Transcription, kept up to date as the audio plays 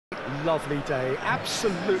lovely day,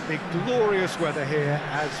 absolutely glorious weather here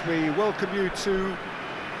as we welcome you to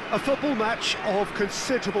a football match of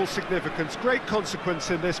considerable significance, great consequence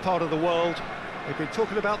in this part of the world. They've been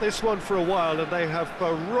talking about this one for a while and they have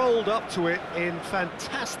rolled up to it in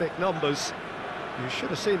fantastic numbers. You should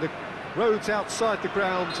have seen the roads outside the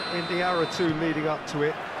ground in the hour or two leading up to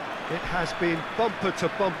it. It has been bumper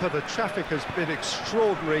to bumper, the traffic has been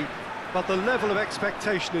extraordinary, but the level of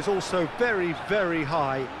expectation is also very, very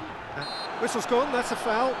high. Whistle's gone, that's a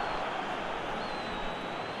foul.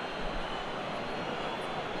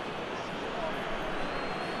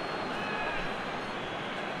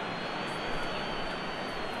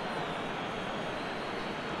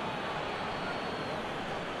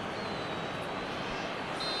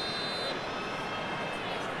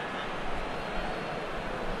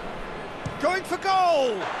 Going for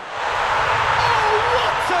goal! Oh,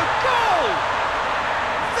 what a goal!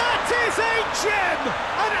 That is a gem!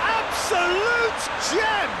 An absolute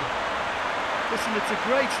gem! Listen, it's a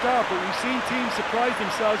great start, but we've seen teams surprise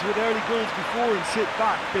themselves with early goals before and sit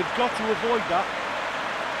back. They've got to avoid that.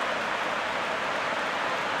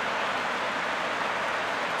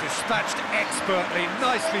 Dispatched expertly,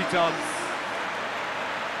 nicely done.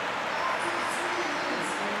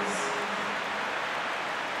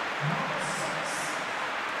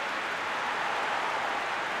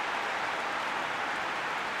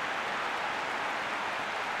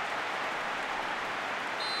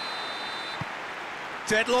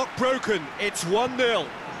 Deadlock broken, it's 1-0.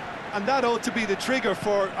 And that ought to be the trigger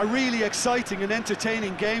for a really exciting and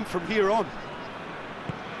entertaining game from here on.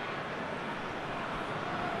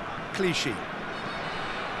 Clichy.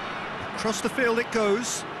 Across the field it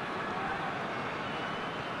goes.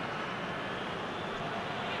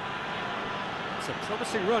 It's a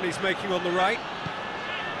promising run he's making on the right.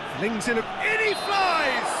 Flings in he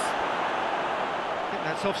flies! I think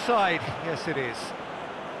that's offside. Yes, it is.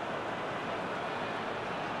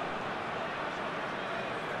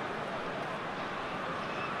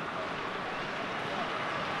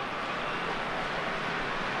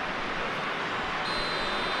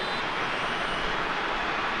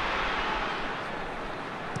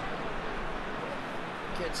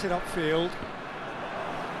 Gets it upfield.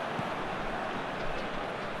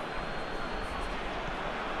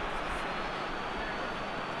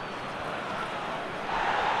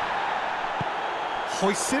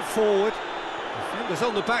 Hoists it forward. Defender's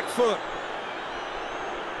on the back foot.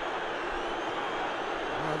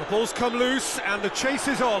 Well, the ball's come loose and the chase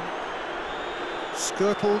is on.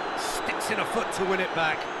 Skirtle sticks in a foot to win it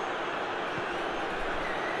back.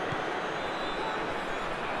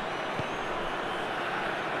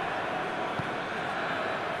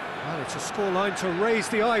 Well, it's a scoreline to raise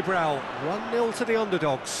the eyebrow. 1-0 to the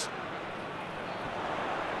underdogs.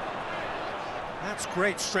 That's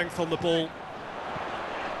great strength on the ball.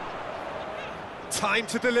 Time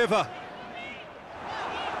to deliver.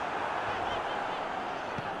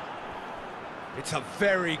 It's a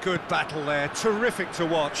very good battle there, terrific to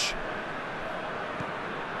watch.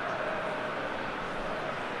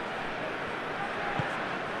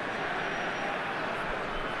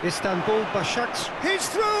 Istanbul Basaksehir. He's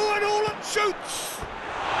through and all up shoots!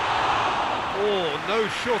 Oh, no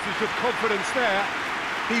shortage of confidence there.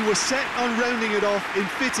 He was set on rounding it off in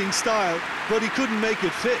fitting style, but he couldn't make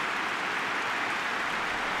it fit.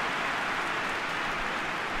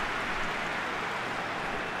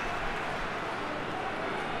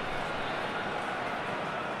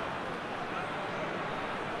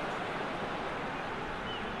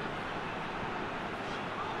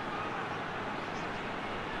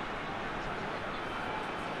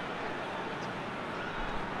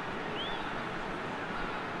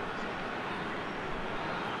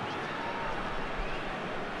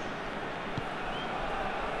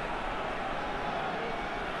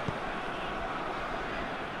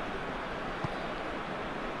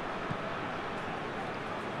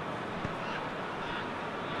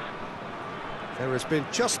 There has been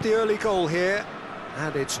just the early goal here,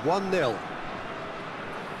 and it's 1-0.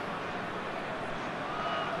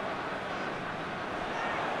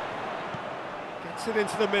 Gets it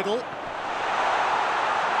into the middle.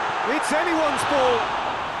 It's anyone's ball.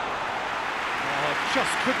 Oh,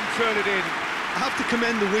 just couldn't turn it in. I have to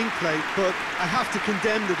commend the wing play, but I have to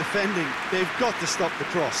condemn the defending. They've got to stop the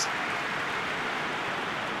cross.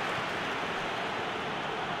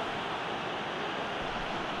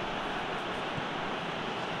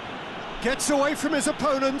 Gets away from his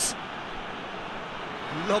opponent.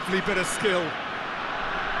 Lovely bit of skill.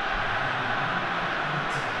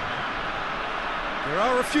 There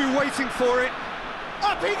are a few waiting for it.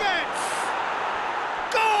 Up he gets!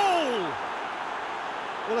 Goal!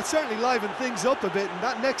 Well, it certainly livened things up a bit, and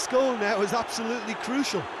that next goal now is absolutely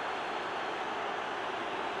crucial.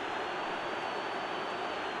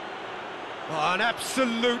 Oh, an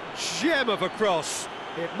absolute gem of a cross.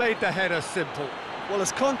 It made the header simple. Well,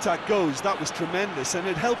 as contact goes, that was tremendous, and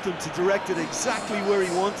it helped him to direct it exactly where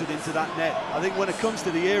he wanted into that net. I think when it comes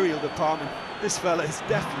to the aerial department, this fella is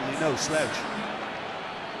definitely no slouch.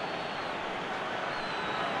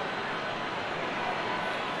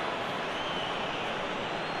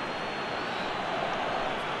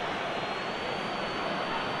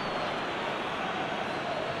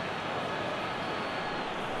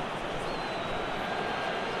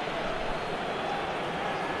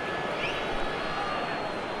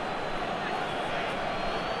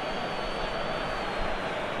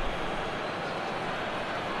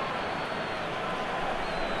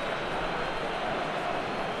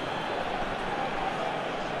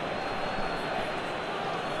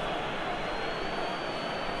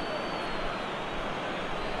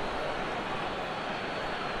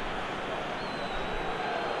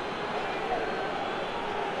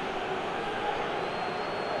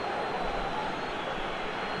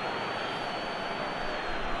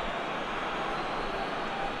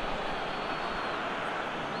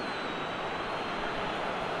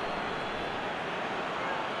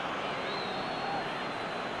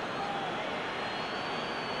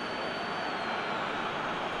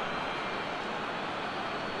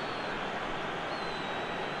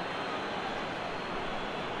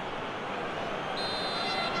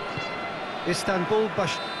 Istanbul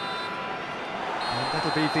Basaksehir. And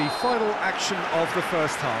that'll be the final action of the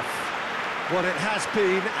first half. Well, it has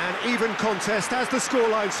been an even contest, as the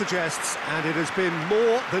scoreline suggests, and it has been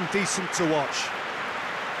more than decent to watch.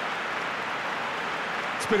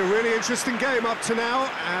 It's been a really interesting game up to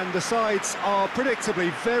now, and the sides are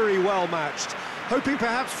predictably very well matched. Hoping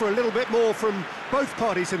perhaps for a little bit more from both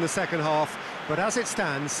parties in the second half, but as it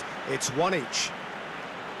stands, it's one each.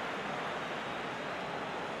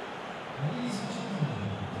 Ladies and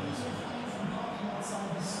gentlemen, please refrain from parking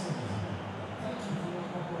outside the stadium. Thank you for your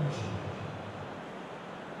cooperation.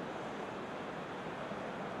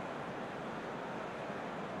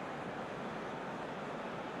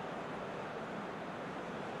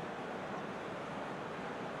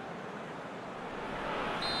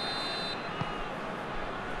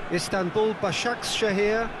 Istanbul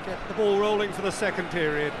Basaksehir get the ball rolling for the second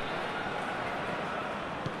period.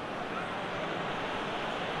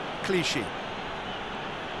 Clichy.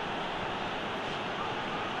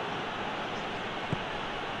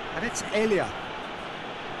 And it's Elia.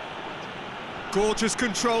 Gorgeous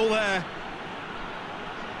control there.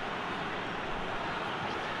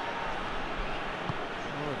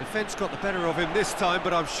 Oh, the defence got the better of him this time,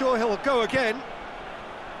 but I'm sure he'll go again.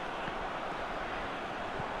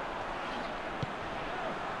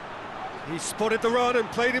 He's spotted the run and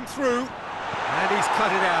played him through, and he's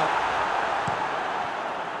cut it out.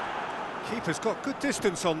 Keeper's got good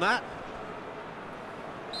distance on that.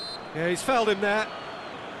 Yeah, he's fouled him there.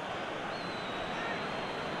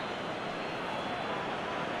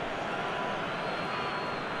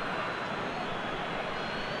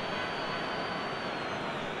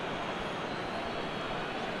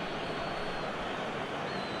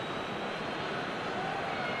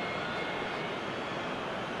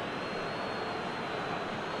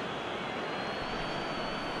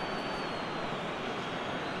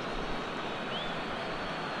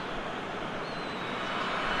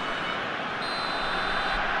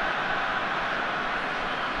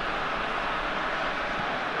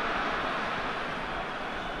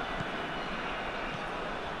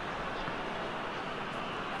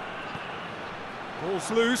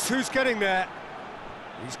 Ball's loose, who's getting there?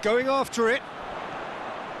 He's going after it.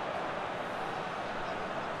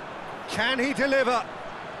 Can he deliver?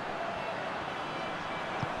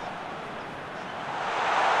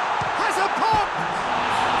 Has a pop!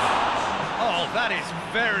 Oh, that is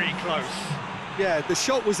very close. Yeah, the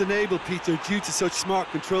shot was enabled, Peter, due to such smart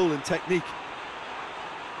control and technique.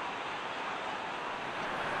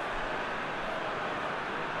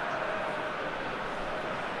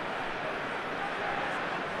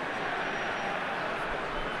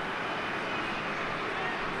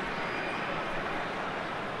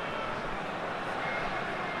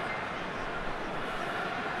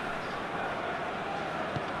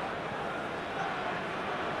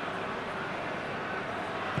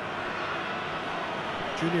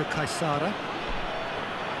 Junior Kaysara.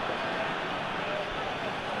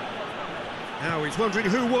 Now he's wondering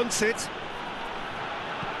who wants it.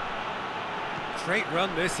 Great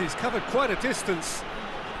run this, he's covered quite a distance.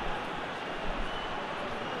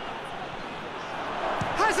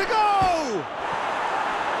 Has a goal!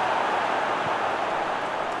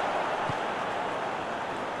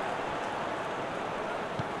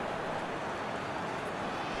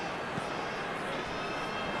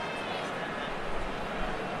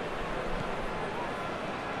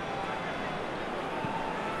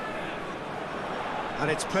 And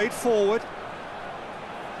it's played forward.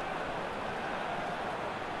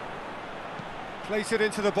 Plays it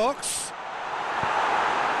into the box.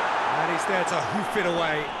 And he's there to hoof it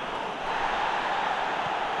away.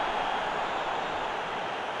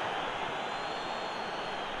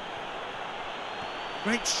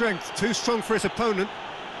 Great strength, too strong for his opponent.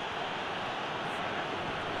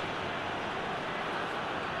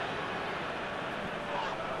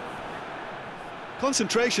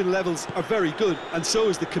 Concentration levels are very good, and so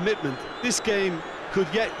is the commitment. This game could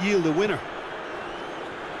yet yield a winner.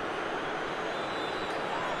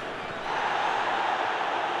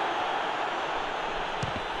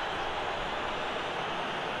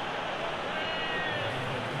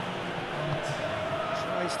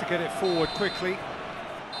 Tries to get it forward quickly.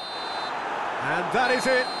 And that is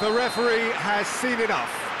it. The referee has seen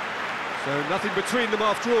enough. So nothing between them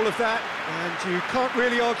after all of that, and you can't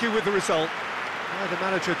really argue with the result. The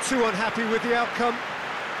manager too unhappy with the outcome,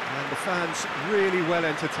 and the fans really well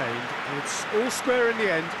entertained. It's all square in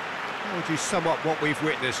the end. How would you sum up what we've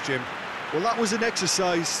witnessed, Jim? Well, that was an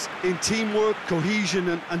exercise in teamwork, cohesion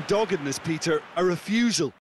and doggedness, Peter. A refusal